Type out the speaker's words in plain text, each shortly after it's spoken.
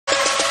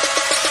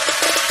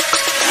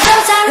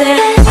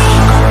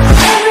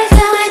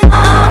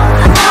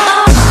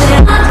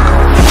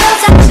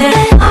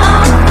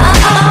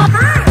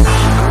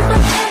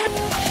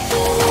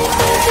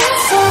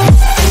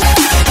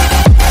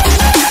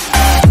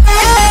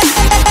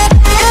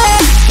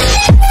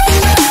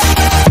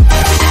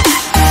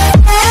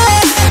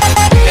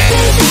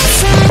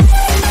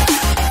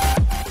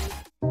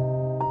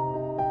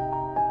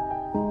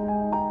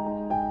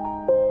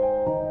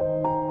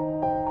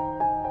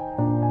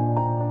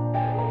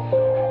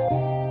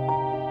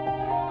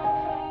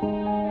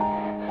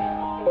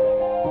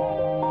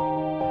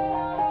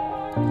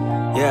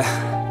Yeah,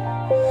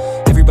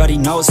 everybody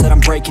knows that I'm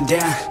breaking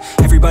down.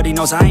 Everybody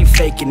knows I ain't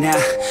faking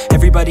now.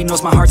 Everybody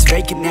knows my heart's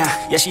vacant now.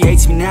 Yeah, she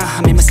hates me now,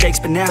 I made mistakes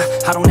but now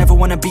I don't ever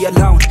wanna be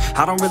alone.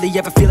 I don't really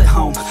ever feel at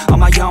home. On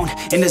my own,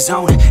 in the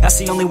zone, that's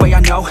the only way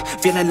I know.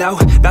 Feeling low,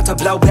 about to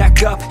blow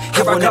back up.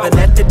 Here I never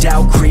let the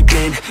doubt creep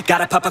in.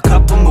 Gotta pop a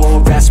couple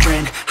more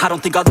aspirin. I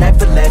don't think I'll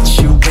ever let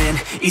you in.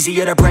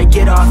 Easier to break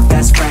it off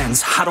best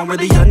friends. I don't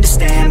really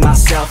understand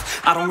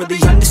myself. I don't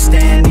really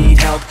understand, need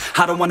help.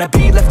 I don't wanna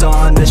be left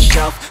on the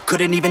shelf.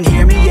 Couldn't even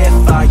hear me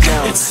if I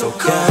yelled. It's so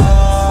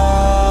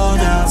cold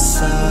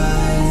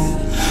outside,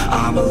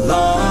 I'm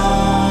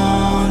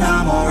alone,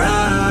 I'm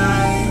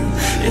alright.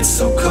 It's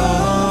so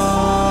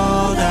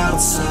cold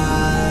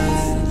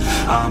outside,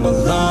 I'm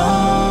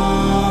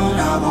alone,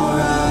 I'm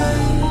alright.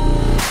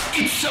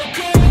 It's so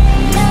cold.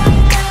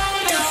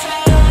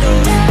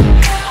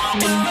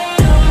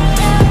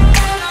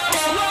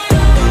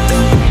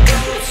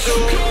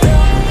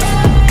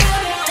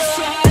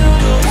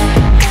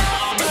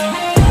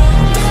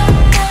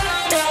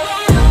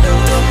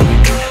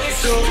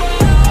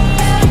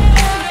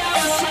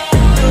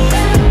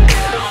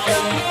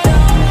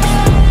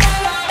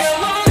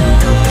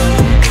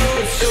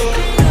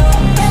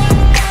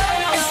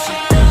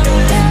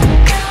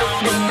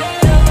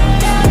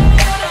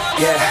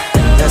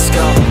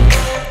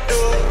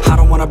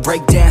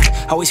 Break down,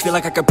 always feel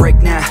like I could break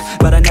now,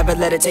 but I never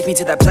let it take me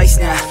to that place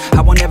now.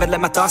 I won't ever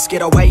let my thoughts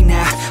get away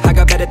now. I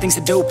got better things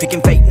to do,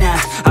 picking fate now.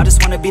 I just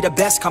wanna be the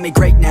best, call me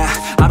great now.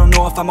 I don't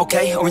know if I'm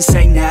okay or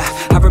insane now.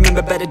 I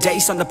remember better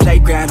days on the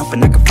playground,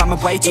 hoping I can find my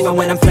way to even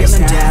when I'm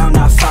feeling down,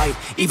 I fight.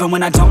 Even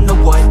when I don't know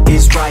what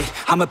is right,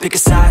 I'ma pick a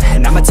side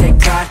and I'ma take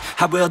pride.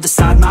 I will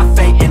decide my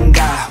fate and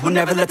I will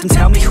never let them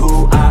tell me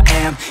who I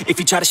am. If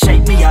you try to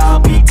shape me, I'll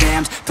be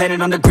damned.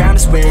 Planet on the ground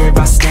is where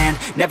I stand.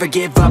 Never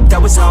give up,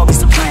 that was always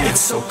the plan. It's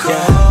so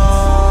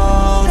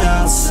cold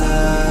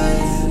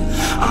outside,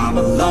 I'm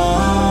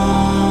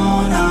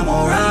alone, I'm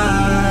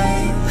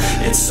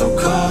alright. It's so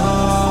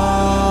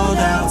cold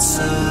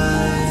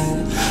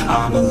outside,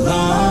 I'm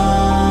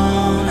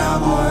alone,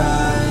 I'm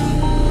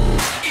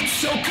alright. It's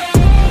so cold.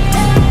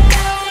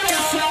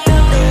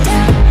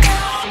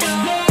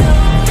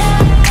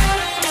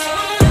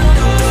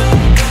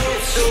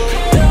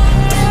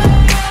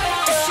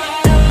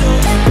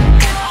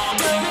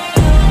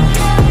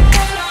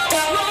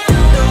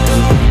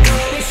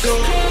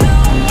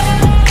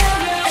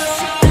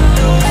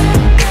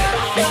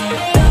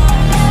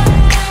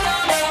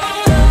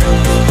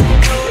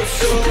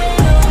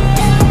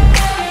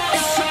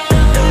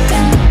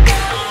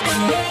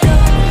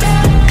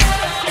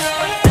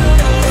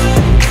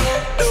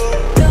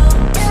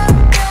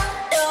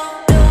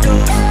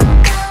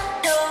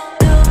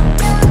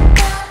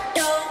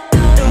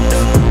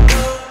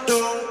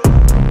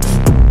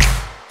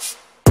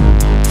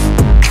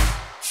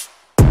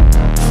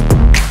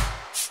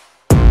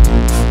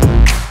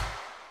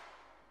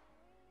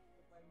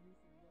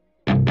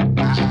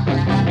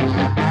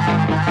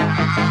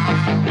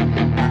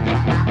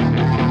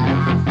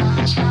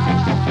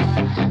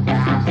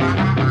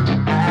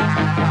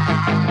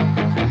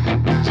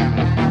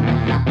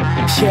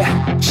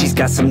 Yeah, she's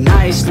got some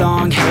nice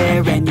long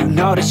hair, and you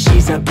know that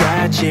she's a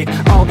bad chick.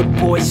 All the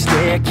boys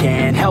stare,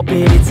 can't help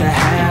it, it's a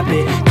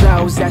habit.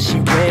 Clothes that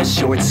she wears,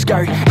 short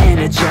skirt and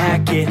a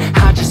jacket.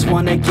 I just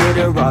wanna get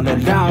her all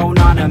alone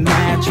on a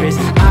mattress.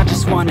 I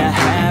just wanna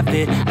have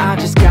it, I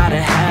just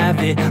gotta have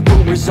it.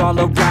 Rumors all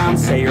around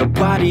say her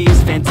body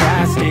is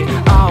fantastic.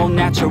 All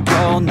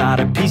natural, not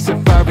a piece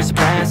of fur is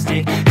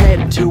plastic.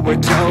 Head to her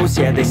toes,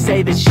 yeah, they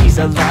say that she's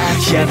a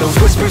latch. Yeah, the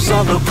whispers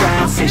all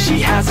around say she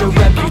has a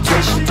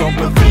reputation. Don't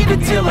believe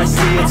it till I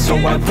see it, so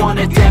I want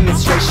a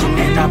demonstration.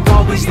 And I've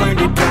always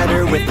learned it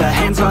better with a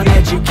hands-on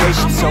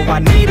education. So I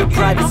need a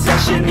private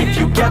session, if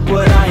you get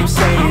what I am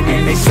saying.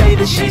 And they say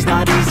that she's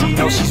not easy,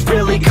 no, she's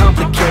really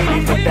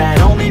complicated, but that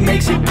only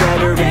makes it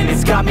better, and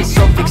it's got me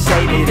so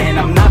fixated. And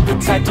I'm not the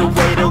type to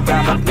wait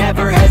around, I've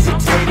never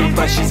hesitated,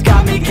 but she's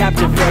got me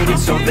captivated,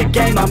 so the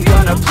game, I'm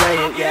gonna play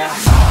it, yeah.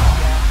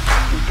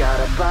 She got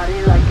a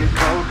body like a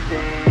coke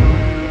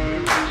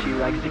thing, she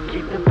likes to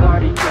keep the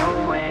party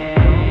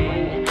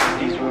going.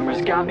 These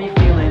rumors got me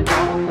feeling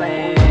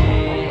lonely,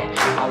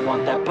 I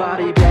want that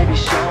body, baby,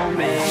 show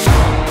me.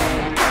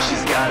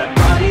 She's got a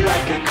body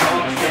like a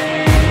coke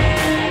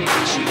thing,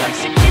 she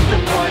likes to keep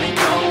the party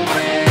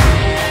going.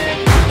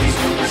 These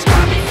rumors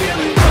got me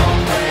feeling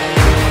lonely,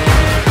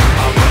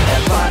 I want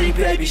that body,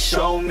 baby,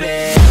 show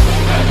me.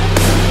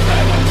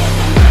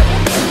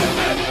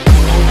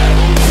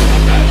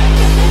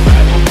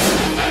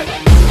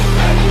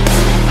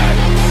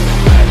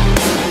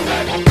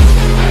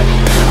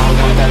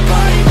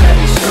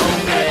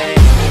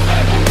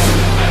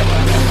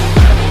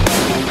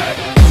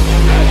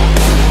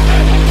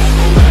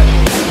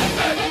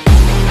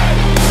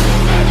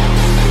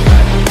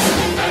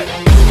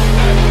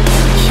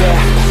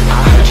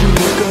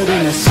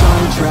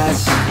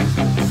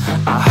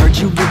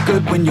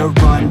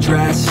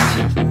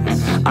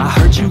 I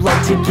heard you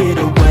like to get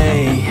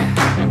away.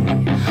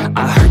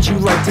 I heard you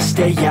like to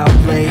stay out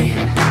late.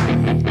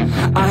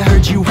 I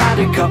heard you had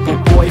a couple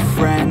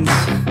boyfriends.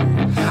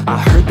 I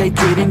heard they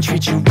didn't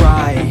treat you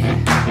right.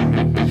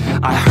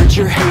 I heard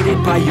you're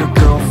hated by your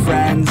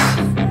girlfriends,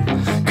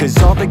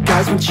 'cause all the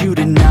guys want you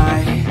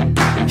tonight.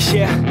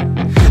 Yeah.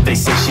 They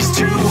say she's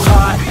too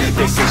hot,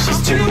 they say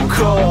she's too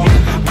cold.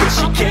 Where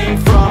she came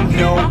from,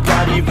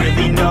 nobody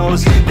really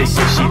knows. They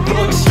say she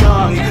looks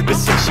young, but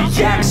say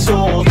she acts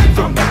old.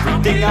 From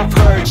everything I've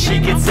heard, she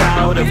gets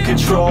out of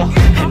control.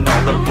 And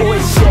all the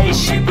boys say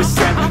she was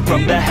sent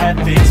from the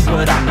heavens,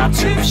 but I'm not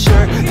too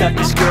sure that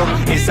this girl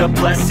is a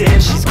blessing.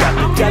 She's got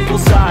the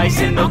devil's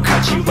eyes and they'll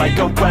cut you like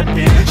a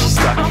weapon. She's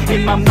stuck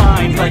in my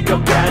mind like a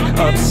bad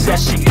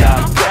obsession.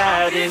 Got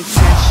bad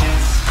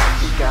intentions.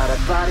 She got a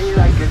body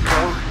like a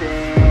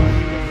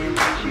coffin.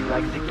 She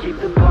likes to keep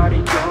the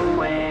party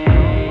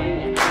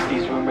going.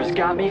 These rumors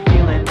got me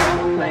feeling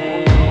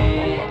lonely.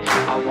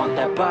 I want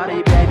that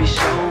body, baby,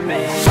 show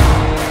me.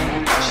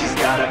 She's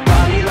got a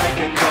body like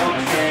a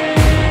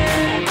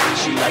coffin.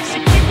 She likes to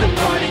keep the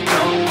party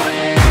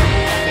going.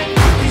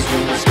 These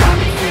rumors got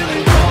me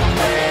feeling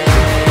lonely.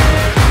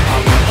 I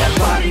want that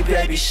body,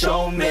 baby,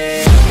 show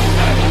me.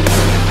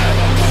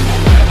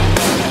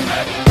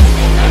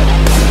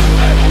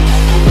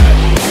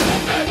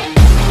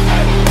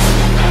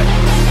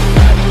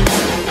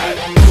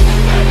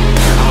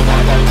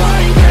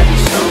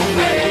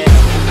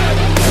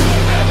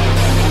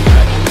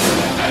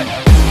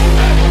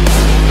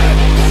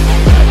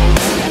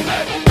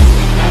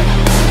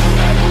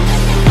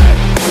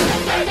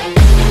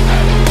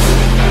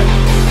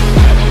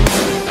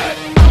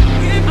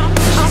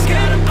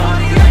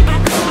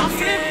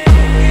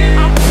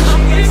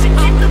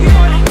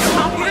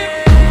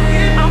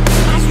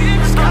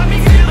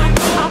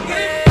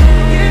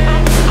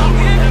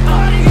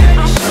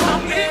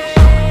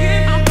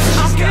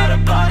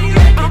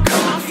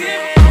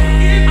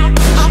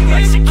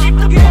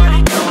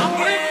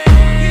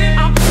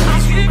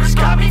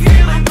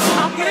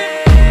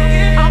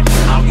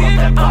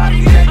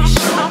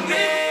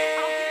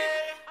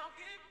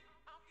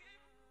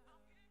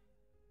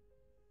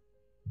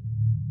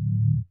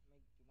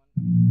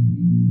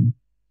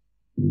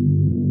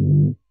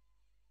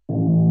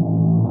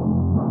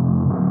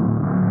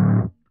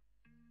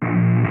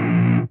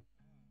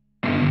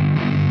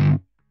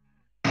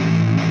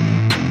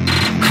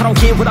 I don't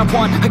get what I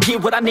want, I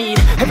get what I need.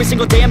 Every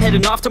single day I'm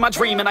heading off to my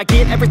dream, and I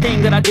get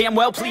everything that I damn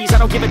well please. I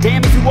don't give a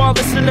damn if you all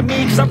listening to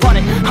me, 'cause I run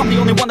it. I'm the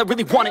only one that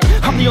really want it.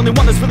 I'm the only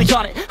one that's really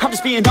on it. I'm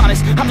just being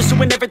honest. I'm just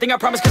doing everything I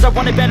promise, 'cause I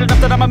want it bad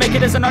enough that I'ma make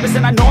it as an artist.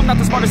 And I know I'm not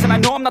the smartest, and I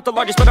know I'm not the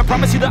largest, but I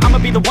promise you that I'ma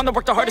be the one that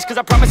worked the hardest. 'Cause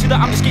I promise you that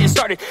I'm just getting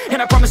started,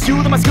 and I promise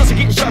you that my skills are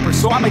getting sharper.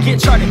 So I'ma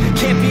get charted,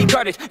 can't be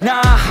guarded.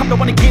 Nah, I'm the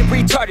one to get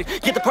retarded.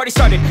 Get the party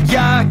started,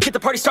 yeah, get the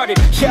party started.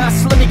 Yeah,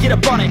 so let me get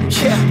up on it,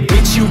 yeah.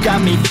 Bitch, you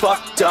got me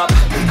fucked up.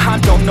 I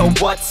don't know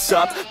what's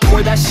up.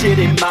 Pour that shit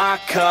in my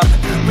cup.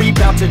 We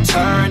bout to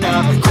turn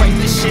up. Crank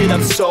this shit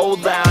up so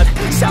loud.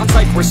 Sounds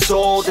like we're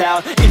sold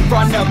out in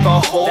front of a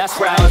whole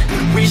crowd.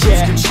 We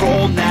lose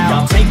control now.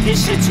 Y'all take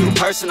this shit too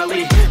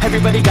personally.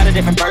 Everybody got a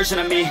different version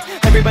of me.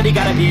 Everybody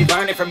gotta be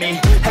learning from me.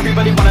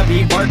 Everybody wanna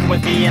be working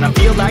with me. And I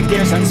feel like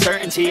there's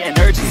uncertainty and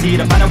urgency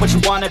to find out what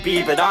you wanna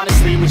be. But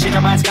honestly, we change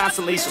our minds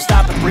constantly. So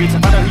stop and breathe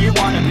and find out who you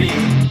wanna be.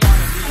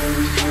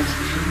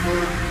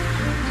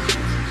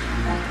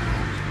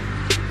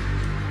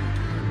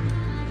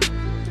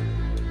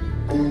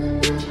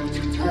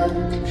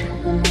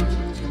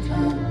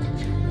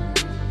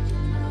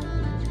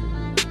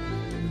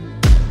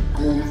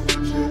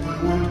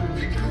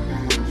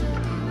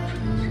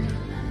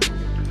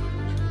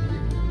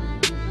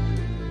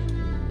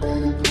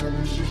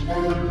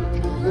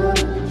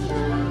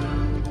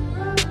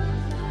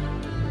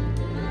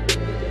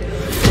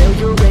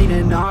 Failure ain't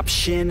an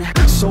option,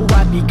 so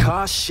I'd be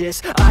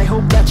cautious. I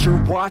hope that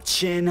you're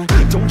watching.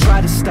 Don't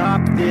try to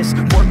stop this,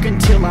 work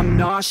until I'm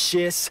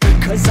nauseous.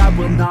 'Cause I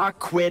will not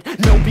quit,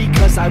 no,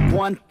 because I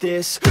want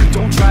this.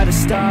 Don't try to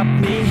stop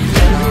me,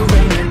 failure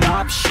ain't an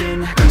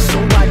option, so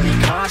I'd be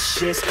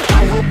cautious.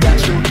 I hope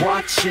that you're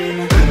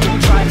watching.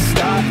 Don't try to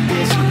stop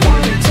this,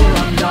 work until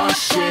I'm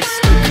nauseous.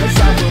 'Cause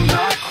I will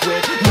not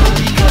quit, no,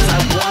 because I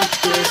want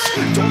this.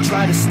 Don't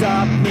try to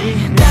stop me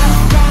now.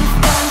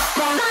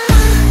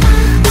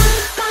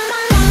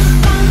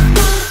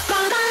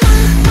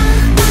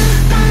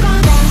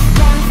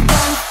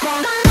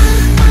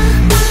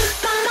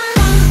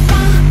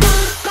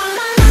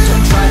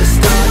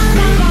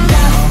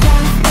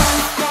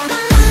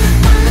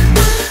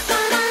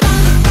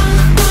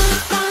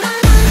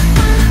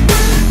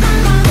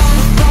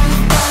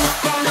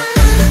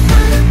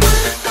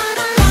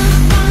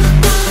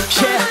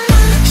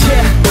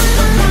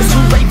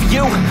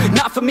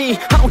 Me,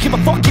 I don't give a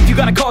fuck if you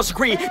gotta call y'all's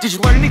degree? Did you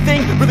learn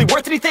anything? Really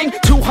worth anything?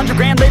 200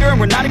 grand later and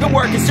we're not even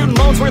working. Student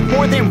loans worth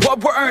more than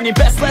what we're earning.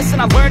 Best lesson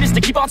I learned is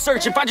to keep on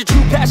searching. Find your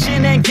true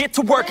passion and get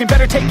to work. And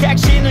better take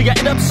action or you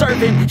end up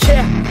serving.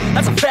 Yeah,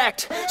 that's a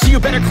fact. So you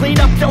better clean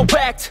up your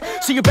act.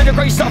 So you better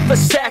grow yourself a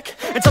sack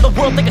and tell the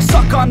world they can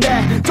suck on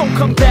that. Don't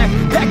come back,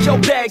 pack your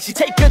bags. You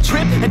take a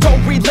trip and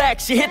don't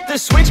relax. You hit the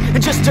switch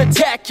and just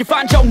attack. You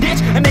find your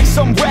niche and make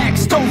some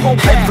racks. Don't hold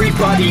back.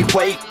 Everybody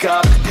wake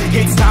up,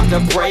 it's time to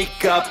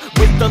break up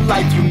with the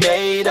life you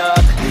made up.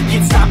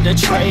 It's time to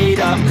trade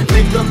up,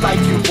 live the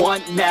life you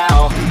want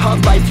now, a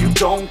life you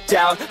don't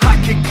doubt. I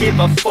could give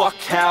a fuck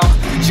how,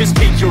 just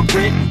figure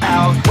it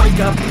out. Wake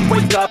up,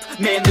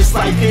 man, this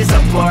life is a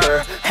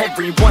blur.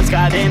 Everyone's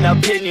got an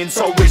opinion,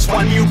 so which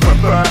one you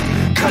prefer?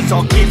 Cause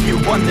I'll give you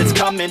one that's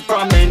coming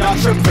from an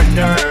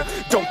entrepreneur.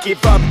 Don't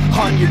give up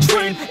on your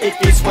dream if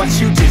it's what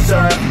you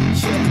deserve.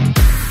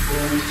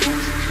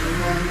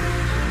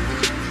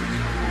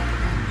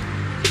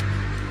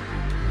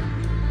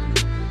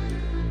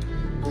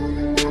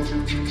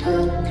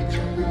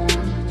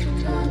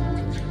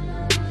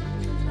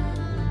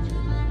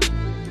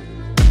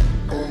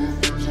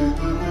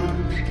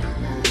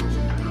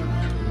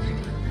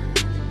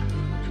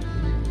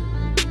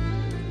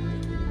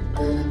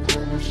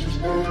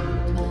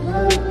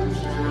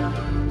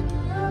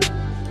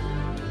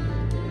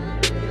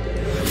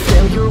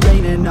 Failure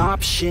ain't an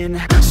option,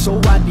 so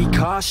I'd be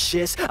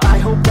cautious. I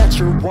hope that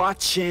you're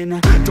watching.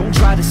 Don't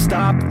try to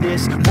stop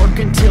this, work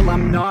until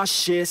I'm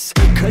nauseous.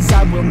 Cause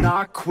I will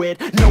not quit,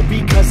 no,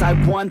 because I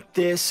want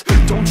this.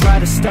 Don't try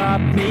to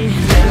stop me,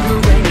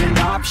 failure ain't an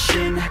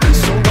option,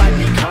 so I'd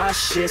be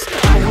cautious.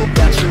 I hope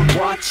that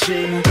you're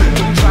watching.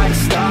 Don't try to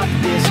stop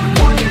this,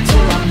 work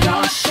until I'm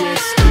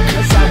nauseous.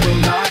 Cause I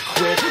will not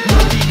quit, no,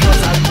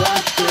 because I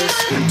want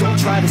this. Don't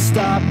try to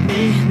stop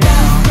me now.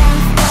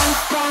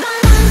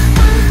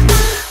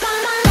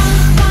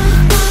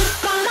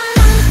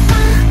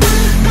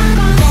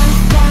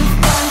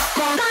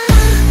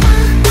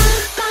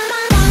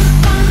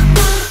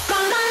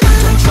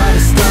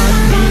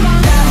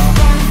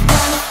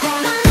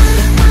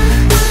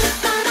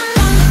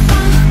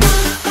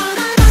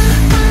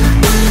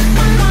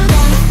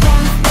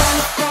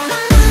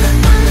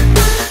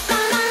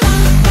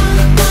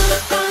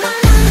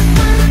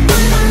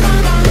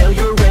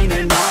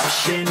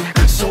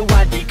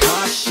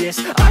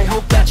 I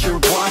hope that you're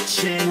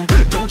watching.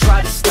 Don't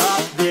try to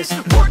stop this,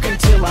 work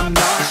until I'm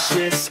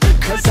nauseous.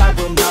 Cause I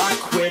will not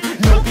quit,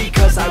 no,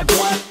 because I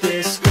want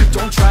this.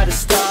 Don't try to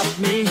stop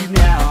me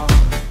now.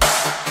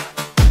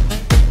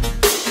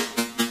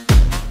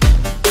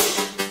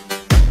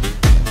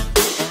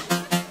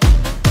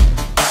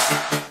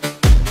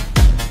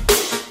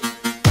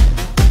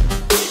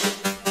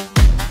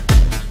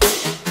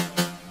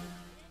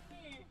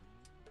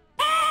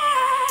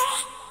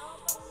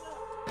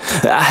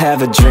 I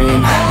have a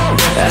dream,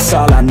 that's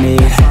all I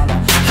need.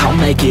 I'll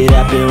make it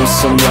happen with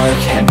some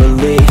work and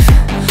belief.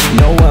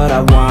 Know what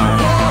I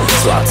want,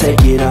 so I'll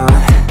take it on.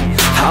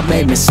 I've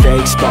made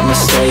mistakes, but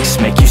mistakes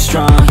make you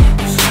strong.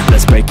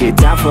 Let's break it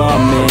down for a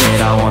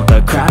minute. I want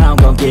the crown, I'm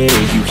gon' get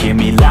it. You hear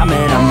me loud,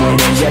 man, I'm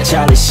winning. Yeah,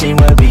 Charlie Sheen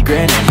will be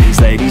grinning. These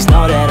ladies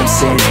know that I'm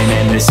sinning,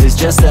 and this is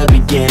just the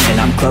beginning.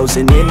 I'm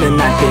closing in the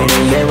ninth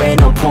inning, there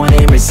ain't no point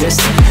in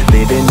resisting.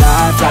 Living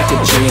life like a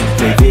dream,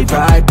 live it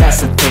right,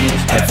 that's the thing.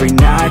 Every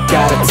night,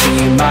 got a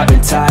team, I've been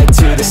tied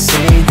to the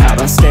scene.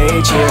 Out on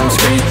stage, hear them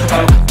scream,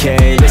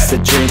 okay, it's a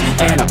dream.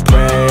 And I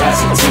pray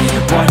as a team,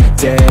 one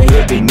day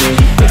it'll be me.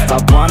 If I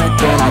want it,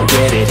 then I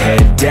get it.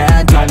 Head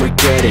down, don't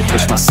regret it.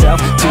 Push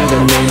myself to the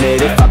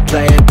limit. If I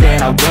play it,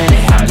 then I win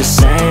it. I'm just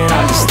saying,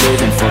 I'm just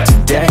living for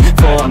today.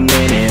 For a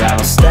minute, I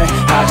don't stay,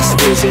 I just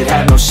visit.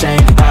 Have no shame,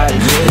 I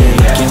admit it.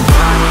 Looking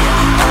right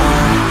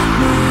at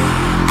me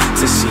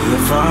to see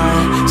if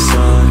I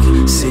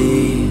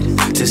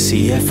succeed, to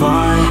see if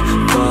I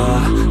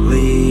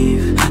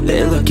believe.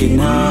 They're looking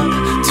up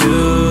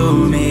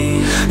to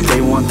me.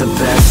 They want the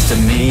best of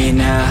me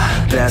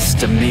now,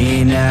 best of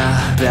me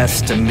now,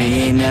 best of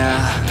me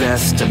now,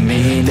 best of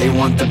me. They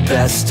want the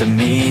best of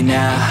me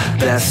now,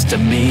 best of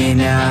me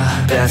now,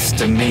 best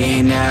of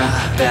me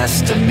now,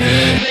 best of me.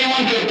 They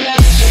want the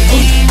best of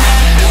me now,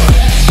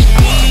 best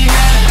of me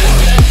now, best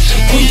of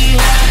me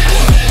now.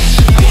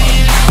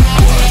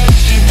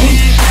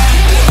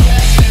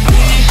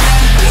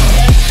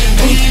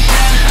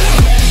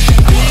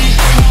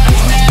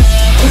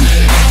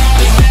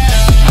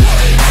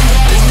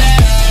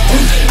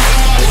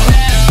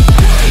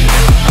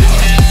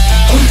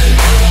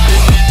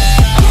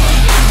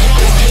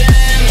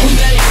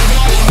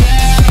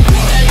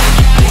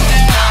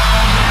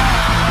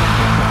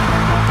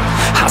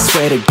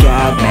 Swear to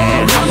God,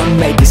 man, I'ma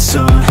make it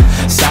soon.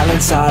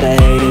 Silence all the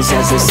haters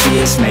as they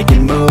see us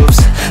making moves.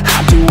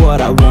 I do what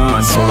I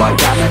want, so I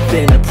got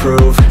nothing to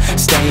prove.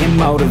 Staying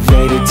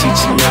motivated,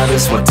 teaching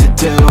others what to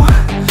do.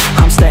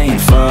 I'm staying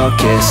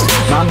focused,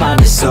 my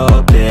mind is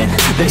open.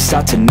 They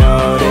start to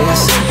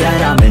notice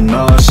that I'm in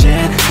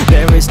motion.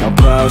 There is no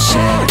potion,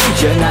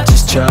 you're not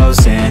just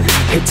chosen.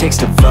 It takes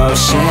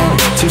devotion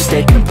to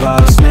stay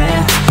composed,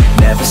 man.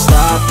 Never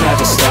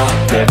stop,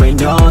 there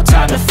ain't no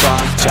time to fall.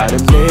 Try to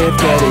live,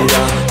 get it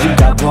up, you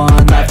got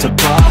one life to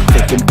ball.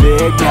 Thinking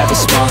big, never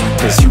small,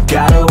 cause you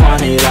gotta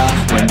want it all.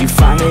 When you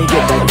finally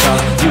get that call,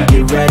 you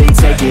get ready,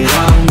 take it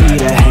on.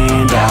 Need a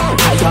hand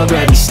out, I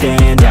already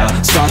stand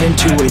out. Starting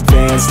to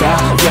advance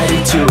now,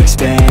 ready to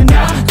expand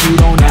now. You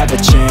don't have a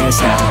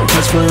chance now,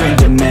 cause we're in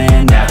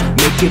demand now.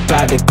 Make it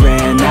by the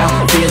grand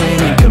now, feeling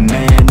in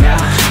command now.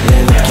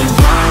 They're looking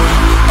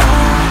right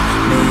at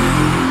me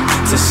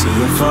to see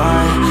if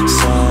I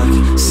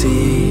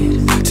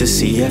succeed, to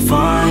see if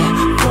I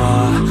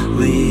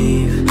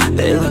believe.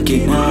 They're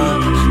looking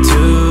up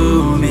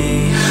to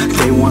me.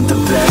 They want the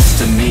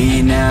best of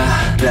me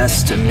now,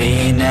 best of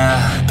me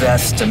now,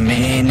 best of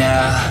me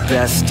now,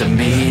 best of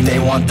me. They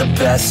want the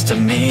best of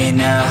me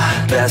now,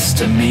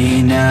 best of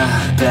me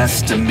now,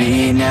 best of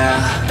me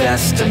now,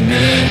 best of me.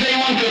 They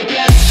want the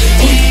best of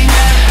me.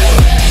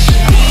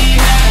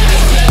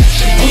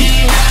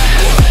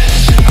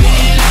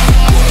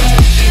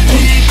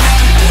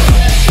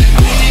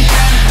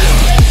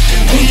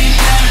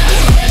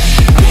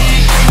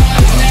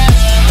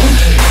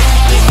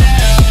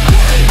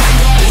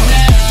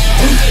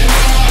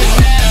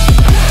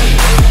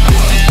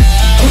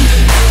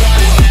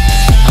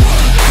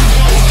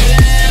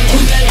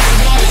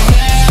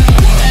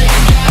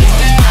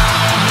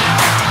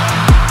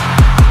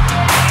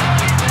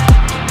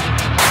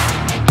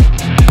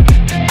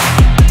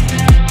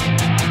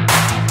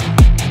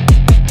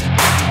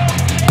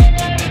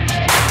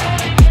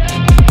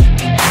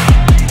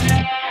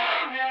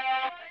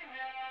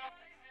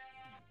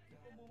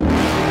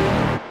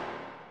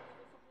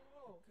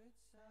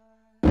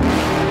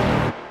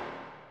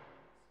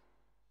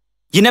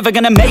 You're never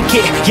gonna make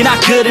it, you're not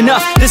good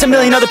enough. There's a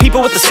million other people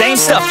with the same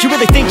stuff. You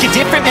really think you're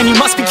different? Man, you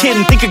must be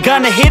kidding. Think you're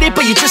gonna hit it,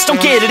 but you just don't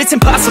get it. It's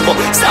impossible,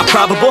 it's not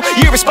probable,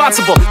 you're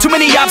irresponsible. Too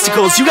many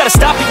obstacles, you gotta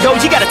stop it, yo.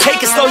 You gotta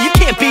take it slow, you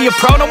can't be a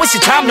pro. Don't waste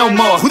your time no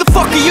more. Who the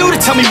fuck are you to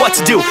tell me what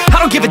to do? I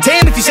don't give a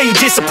damn if you say you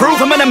disapprove.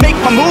 I'm gonna make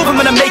my move, I'm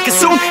gonna make it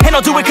soon. And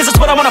I'll do it cause it's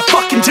what I wanna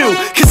fucking do.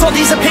 Cause all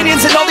these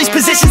opinions and all these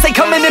positions, they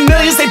come in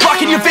millions, they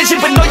blocking your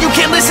vision. But no, you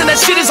can't listen, that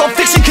shit is all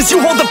fiction. Cause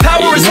you hold the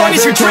power as long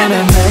as you're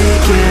dreaming.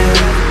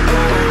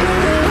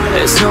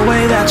 There's no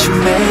way that you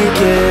make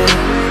it.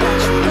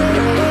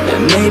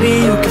 And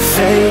maybe you can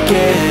fake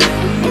it,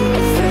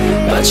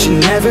 but you're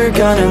never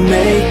gonna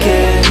make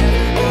it.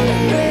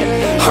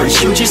 Aren't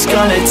you just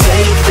gonna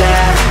take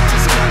that?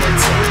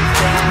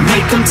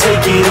 Make them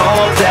take it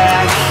all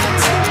back.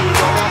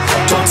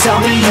 Don't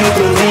tell me you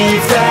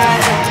believe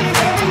that.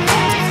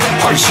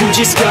 Aren't you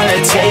just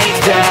gonna take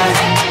that?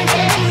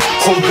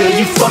 Or will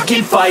you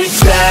fucking fight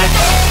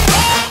back?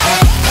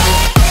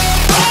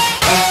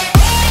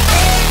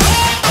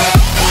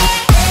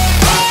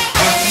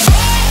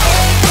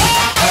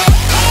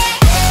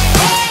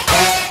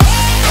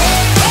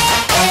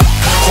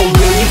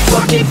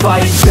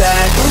 Fight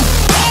back.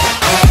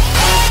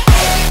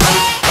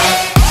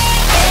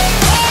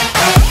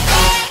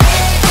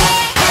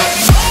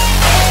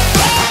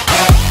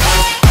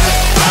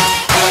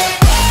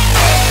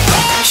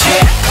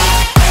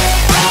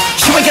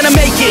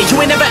 You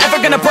ain't never ever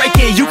gonna break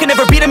it. You can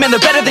never beat them and they're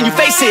better than you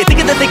face it.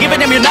 Thinking that they give a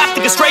damn, you're not,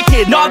 think a straight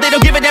kid. No, they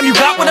don't give a damn, you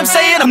got what I'm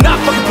saying? I'm not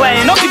fucking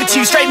playing, I'll give it to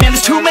you straight, man.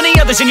 There's too many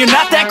others and you're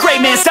not that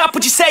great, man. Stop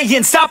what you're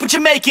saying, stop what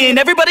you're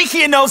making. Everybody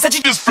here knows that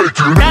you just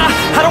faking. Nah,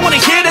 I don't wanna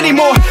hear it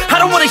anymore, I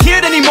don't wanna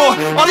hear it anymore.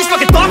 All these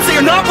fucking thoughts, they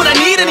are not what I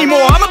need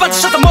anymore. I'm about to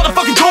shut the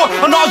motherfucking door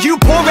on all you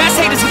poor ass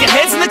haters with your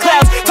heads in the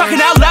clouds, talking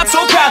out loud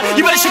so proud.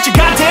 You better shut your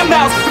goddamn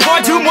mouth before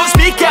I do more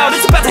speak out.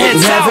 It's about to head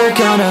south. You're never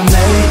gonna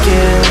make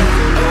it.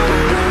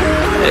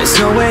 There's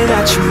no way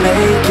that you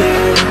make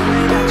it.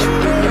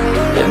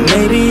 And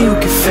maybe you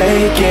can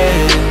fake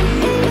it,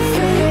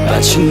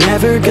 but you're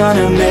never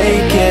gonna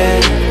make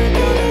it.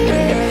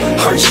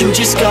 Aren't you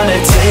just gonna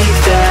take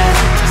that?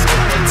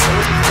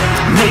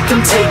 Make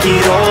them take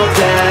it all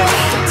back.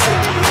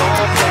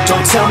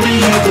 Don't tell me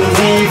you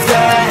believe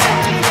that.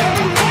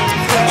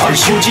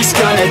 Aren't you just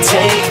gonna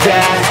take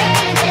that?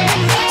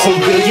 Or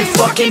will you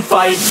fucking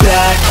fight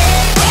back?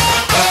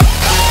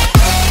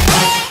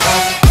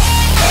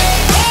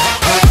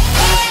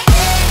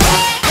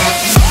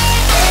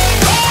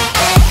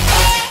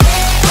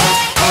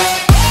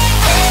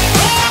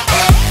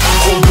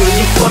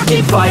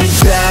 Fight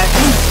back.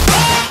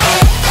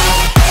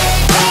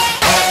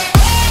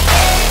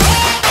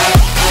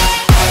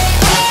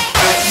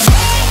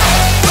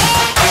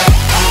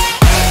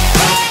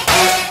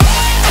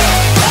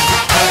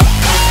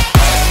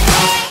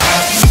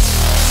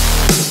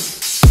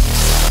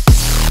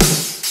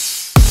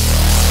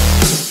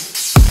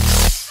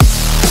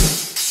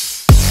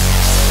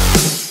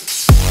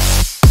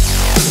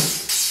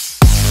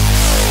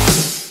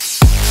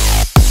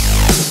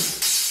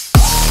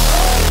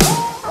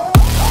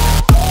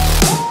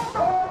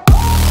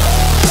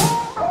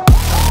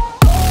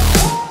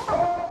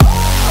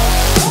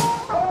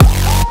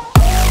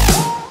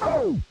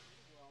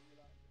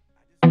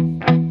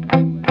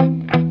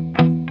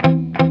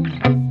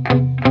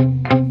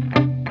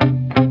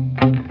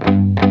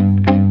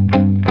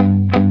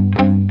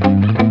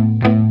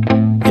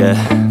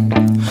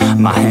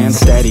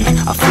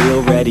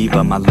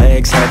 but my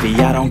leg's heavy,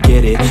 I don't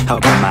get it. How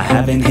come I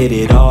haven't hit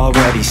it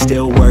already?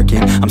 Still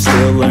working, I'm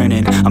still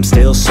learning, I'm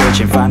still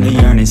searching, finally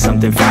earning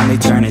something, finally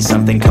turning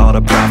something called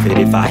a profit.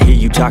 If I hear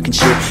you talking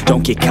shit,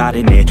 don't get caught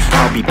in it.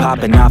 I'll be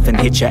popping off and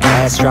hit your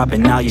ass,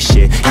 dropping all your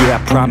shit. Yeah,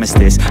 I promise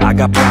this, I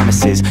got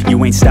promises,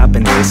 you ain't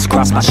stopping this.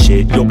 Cross my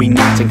shit, you'll be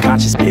knocked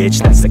unconscious,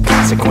 bitch. That's the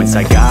consequence,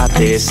 I got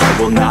this,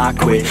 I will not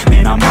quit.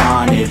 Man, I'm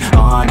on it,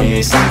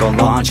 honest, I'm gon'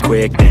 launch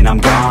quick, then I'm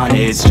gone.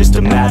 It's just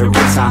a matter of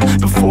time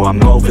before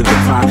I'm over the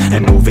climb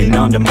and moving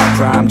under my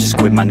prime. Just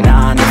quit my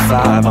 9 to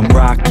 5, I'm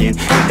rocking,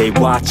 and they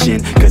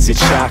watching, cause it's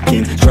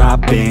shocking.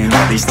 Dropping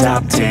all these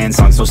top 10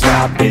 songs, no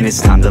stopping.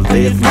 It's time to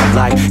live my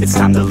life, it's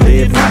time to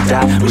live, not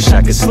die. Wish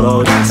I could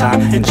slow down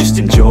time and just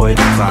enjoy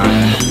the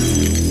climb.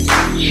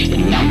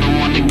 And I'm the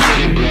one to get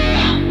it, bro.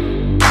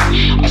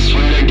 I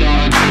swear to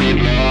God, I get it,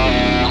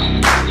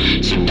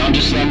 bro. So don't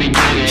just let me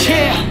get it.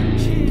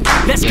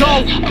 Yeah, let's go.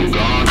 I'm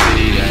gon' get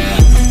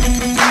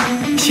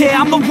it, yeah,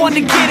 I'm the one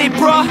to get it,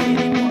 bruh.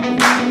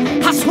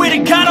 I swear to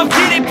God I'll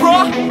get it,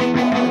 bruh.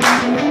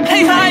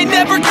 Hey, I ain't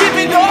never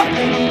giving up.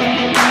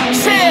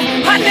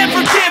 Yeah, I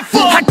never give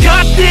up. I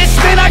got this,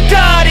 man, I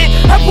got it.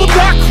 I will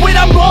not quit,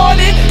 I'm on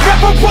it.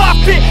 Never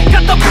off it.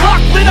 Got the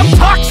block lit, I'm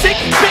toxic.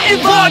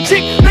 Spitting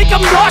logic, make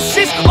them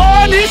nauseous.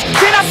 Honest,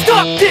 can I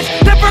stop this?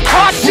 Never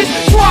cautious,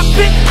 drop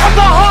it. I'm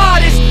the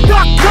hardest.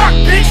 Knock, knock,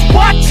 bitch,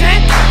 watch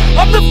it.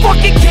 I'm the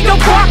fucking king of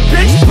rock,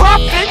 bitch.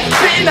 Profit,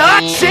 spitting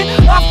hot shit.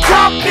 Off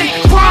topic,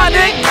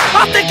 chronic.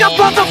 I think I'm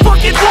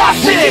motherfucking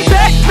lost it.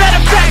 Back, matter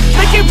of fact,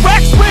 making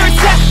racks where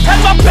it's at. Had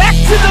my back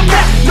to the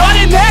mat, not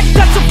an act,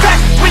 that's a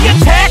fact. We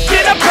attack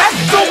in a back,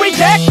 so we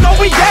act, no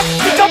we act.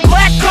 Think I'm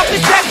black, up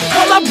his act.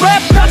 While I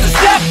rap, bounce a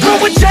step, throw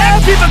a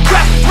jab, give a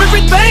crap. We're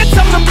advanced,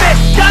 I'm the man.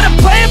 Gotta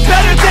play it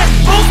better than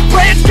most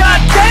brands.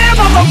 Goddamn,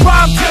 I'm a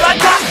rhyme till I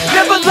die.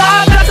 Never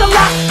lie, that's a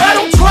lie. I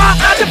don't try,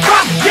 I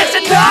defy. Get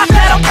denied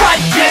that I'm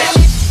right, yeah.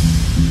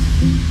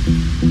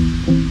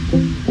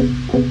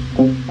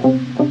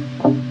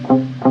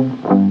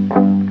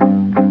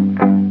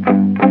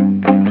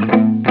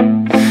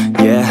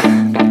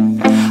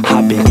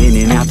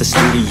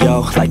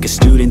 Like a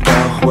student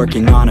though,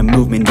 working on a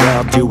movement, yeah,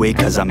 I'll do it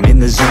cause I'm in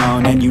the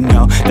zone. And you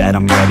know that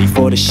I'm ready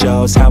for the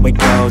shows. How it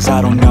goes,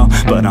 I don't know,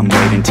 but I'm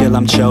waiting till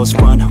I'm chose.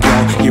 Front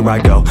row, here I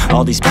go.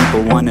 All these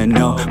people wanna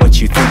know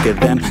what you think of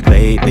them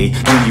lately.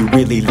 Do you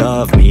really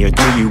love me or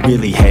do you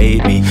really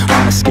hate me?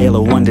 On a scale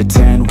of 1 to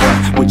 10,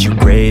 what would you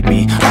grade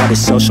me? All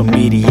this social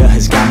media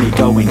has got me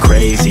going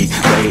crazy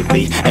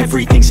lately.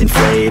 Everything's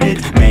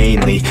inflated,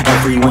 mainly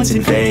everyone's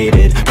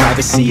invaded.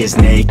 Privacy is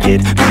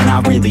naked, man,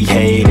 I really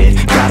hate it.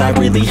 God, I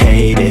really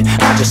hate it.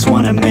 I just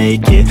wanna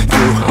make it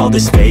through all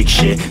this fake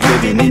shit.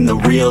 Living in the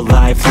real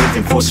life,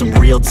 living for some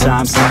real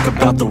times. Talk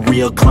about the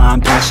real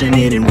climb,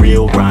 passionate in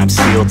real rhymes.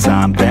 Steal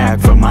time back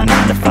from my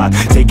 9 to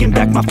 5, taking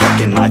back my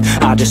fucking life.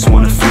 I just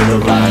wanna feel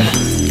alive.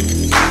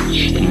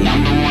 And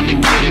I'm the one to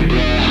get it,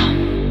 bro.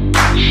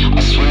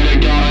 I swear to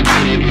God, I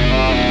get it,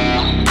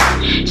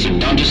 bro. So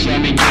don't just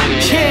let me get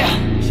it.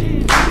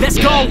 Yeah, let's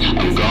go.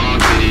 I'm gon'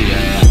 get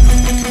it,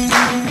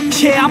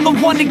 yeah, I'm the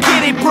one to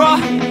get it, bruh.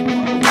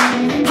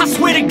 I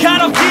swear to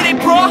God I'll get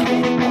it, bruh.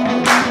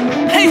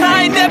 Hey,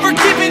 I ain't never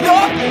giving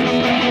up.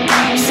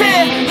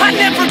 Yeah, I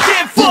never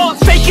give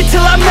up. Fake it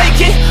till I make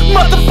it.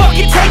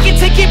 Motherfucking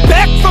take it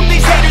back from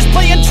these haters.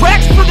 Playing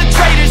tracks for the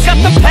traitors.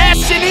 Got the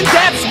passion and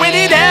that's when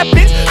it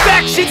happens.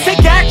 Factions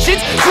take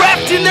actions,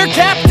 drafting their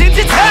captains.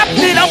 It's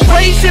happening, I'm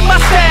raising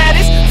my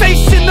status.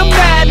 Facing the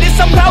madness,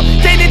 I'm out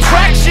gaining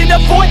traction.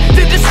 Avoid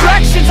the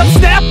distractions, I'm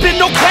snapping,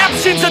 no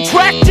captions.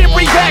 Attracting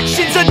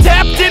reactions,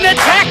 adapting,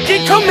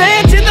 attacking,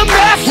 commanding the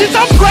masses.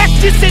 I'm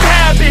practicing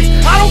habits,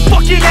 I don't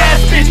fucking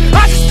ask bitch.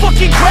 I just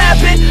fucking grab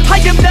it, I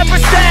am never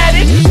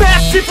static.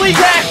 Massively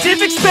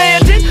active,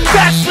 expanding,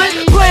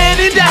 backslid,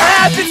 planning to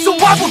have it. So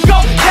I will go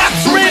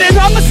capture it and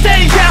I'ma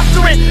stay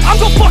after it. I'm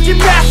gon' fucking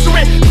master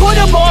it, put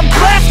them on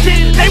blast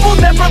it. They will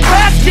never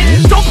last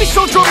it, don't be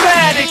so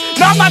dramatic.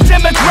 Not my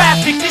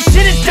demographic, this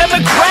shit is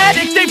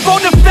democratic. They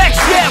phone effects,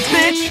 yeah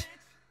bitch.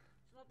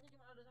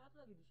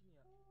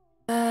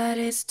 But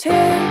it's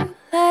too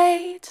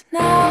late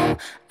now.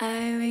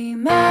 I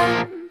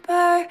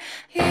remember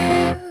you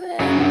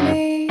and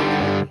me,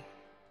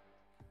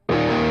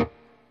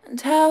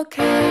 and how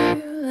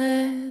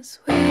careless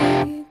we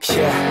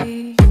could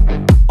be.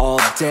 All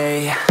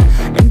day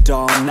and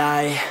all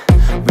night,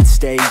 we'd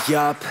stay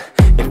up,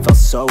 it felt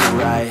so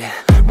right.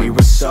 We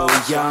were so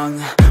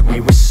young, we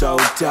were so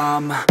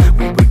dumb.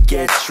 We would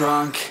get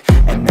drunk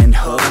and then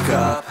hook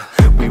up.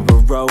 We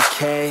were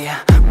okay,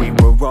 we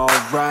were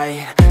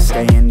alright.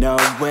 Staying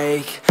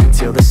awake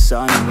till the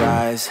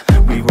sunrise.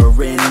 We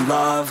were in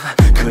love,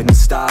 couldn't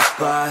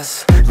stop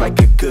us. like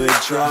a good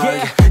drug,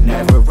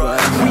 never run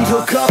off. We'd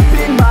hook up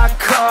in my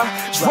car,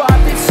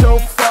 driving so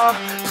far,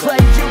 play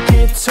you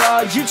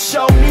guitar, you'd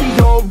show me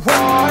your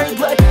art,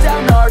 let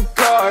down our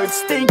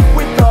guards, think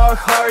with our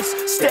hearts,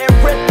 stare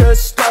at the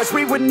stars,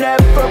 we were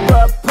never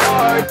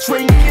apart.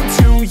 Drinking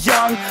too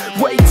young,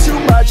 way too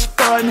much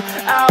fun,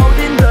 out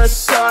in the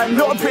sun,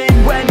 or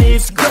pain when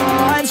it's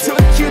gone.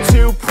 Took you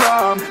to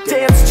prom,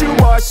 dance to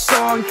our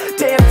song,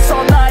 dance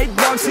all night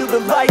long till the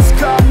lights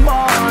come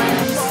on.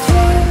 It's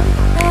too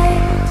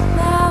late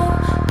now,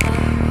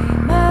 I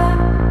remember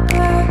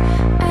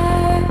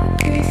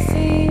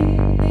everything,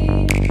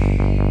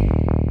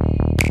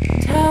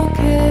 and how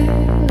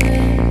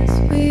careless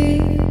we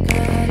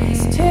got.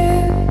 It's too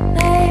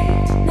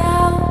late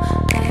now,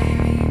 I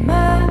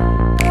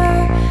remember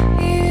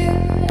you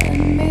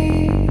and me,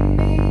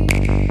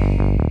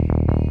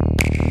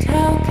 and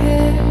how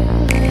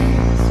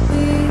careless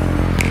we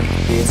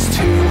got. It's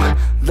too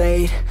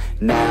late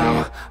now,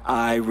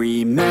 I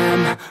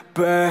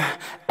remember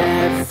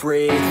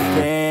everything,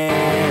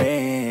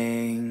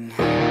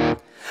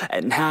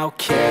 and how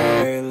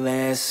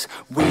careless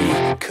we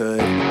could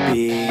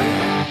be,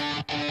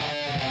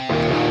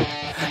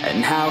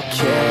 and how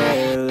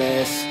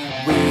careless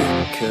we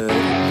could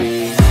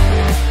be,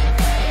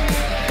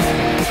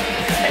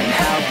 and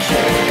how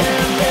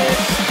careless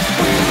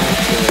we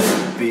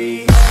could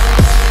be.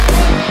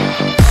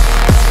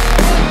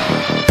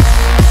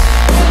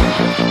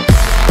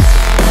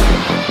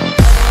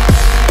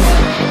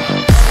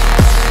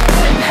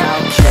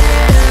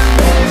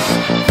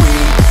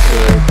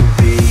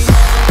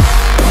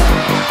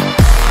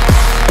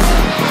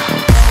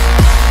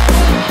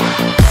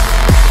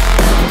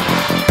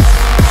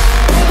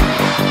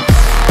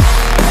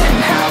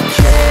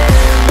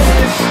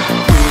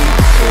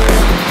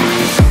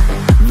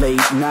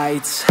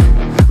 Nights,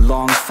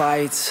 long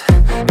fights,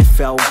 it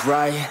felt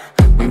right,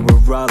 we were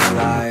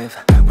alive.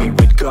 We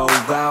would go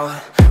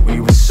out, we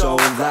were so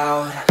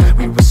loud,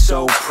 we were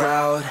so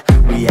proud,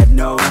 we had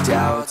no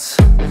doubts.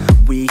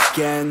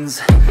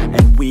 Weekends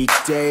and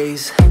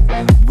weekdays,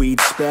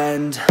 we'd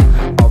spend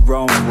our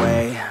own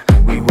way.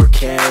 We were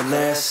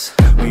careless,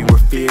 we were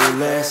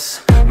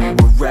fearless, we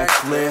were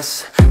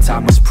reckless,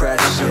 time was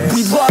precious.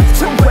 We loved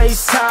to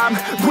waste time,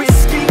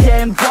 whiskey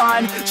and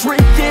wine,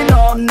 drinking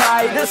all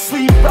night,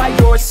 asleep by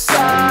your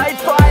side.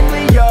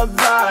 Finally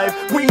alive,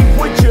 we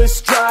would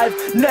just drive,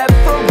 never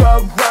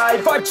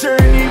arrive. Our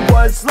journey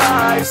was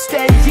live,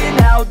 staying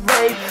out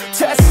late,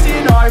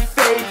 testing our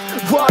fate,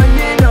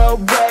 running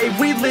away.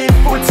 We live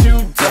for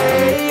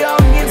today,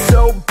 young and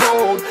so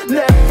bold,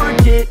 never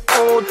get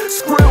old.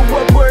 Screw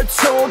what we're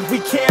told, we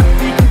can't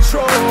be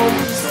controlled.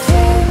 It's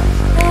too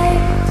late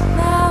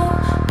now,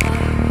 I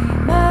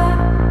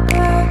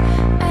remember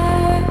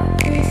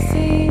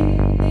everything,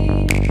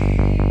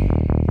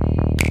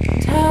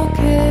 and how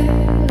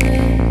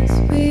careless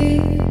we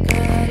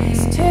got.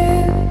 It's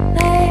too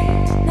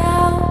late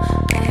now,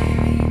 I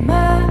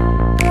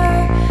remember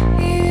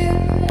you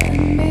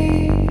and me,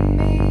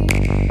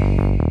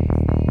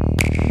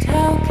 and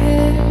how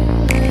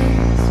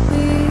careless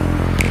we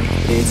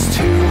got. It's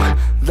too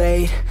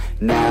late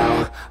now,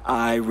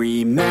 I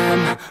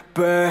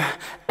remember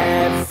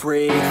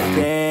everything,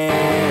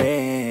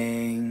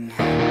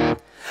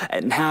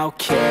 and how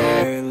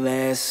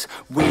careless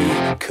we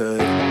could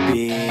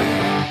be,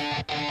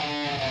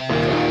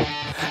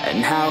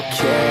 and how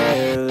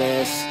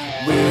careless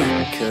we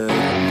could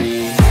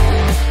be,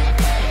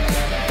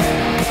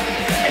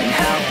 and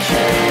how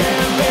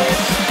careless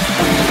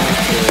we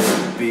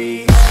could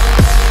be.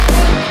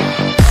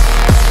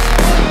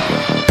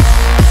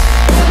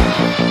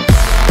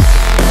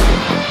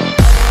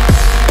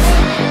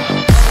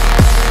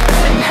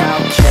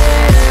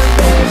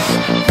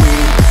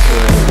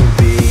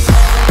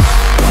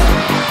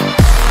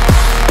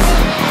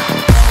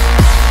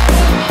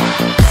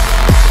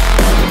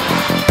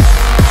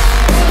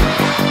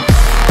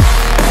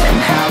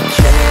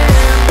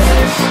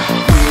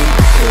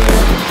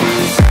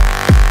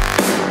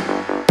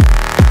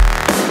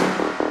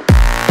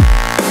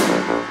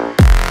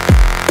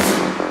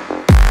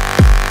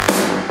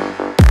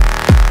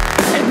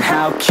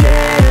 How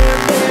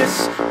careless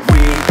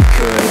we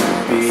could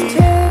be. It's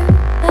too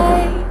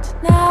late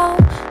now,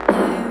 I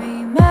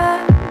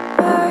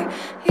remember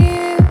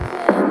you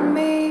and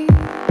me,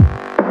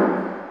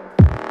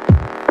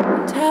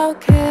 and how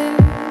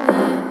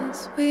careless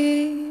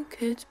we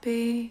could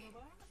be.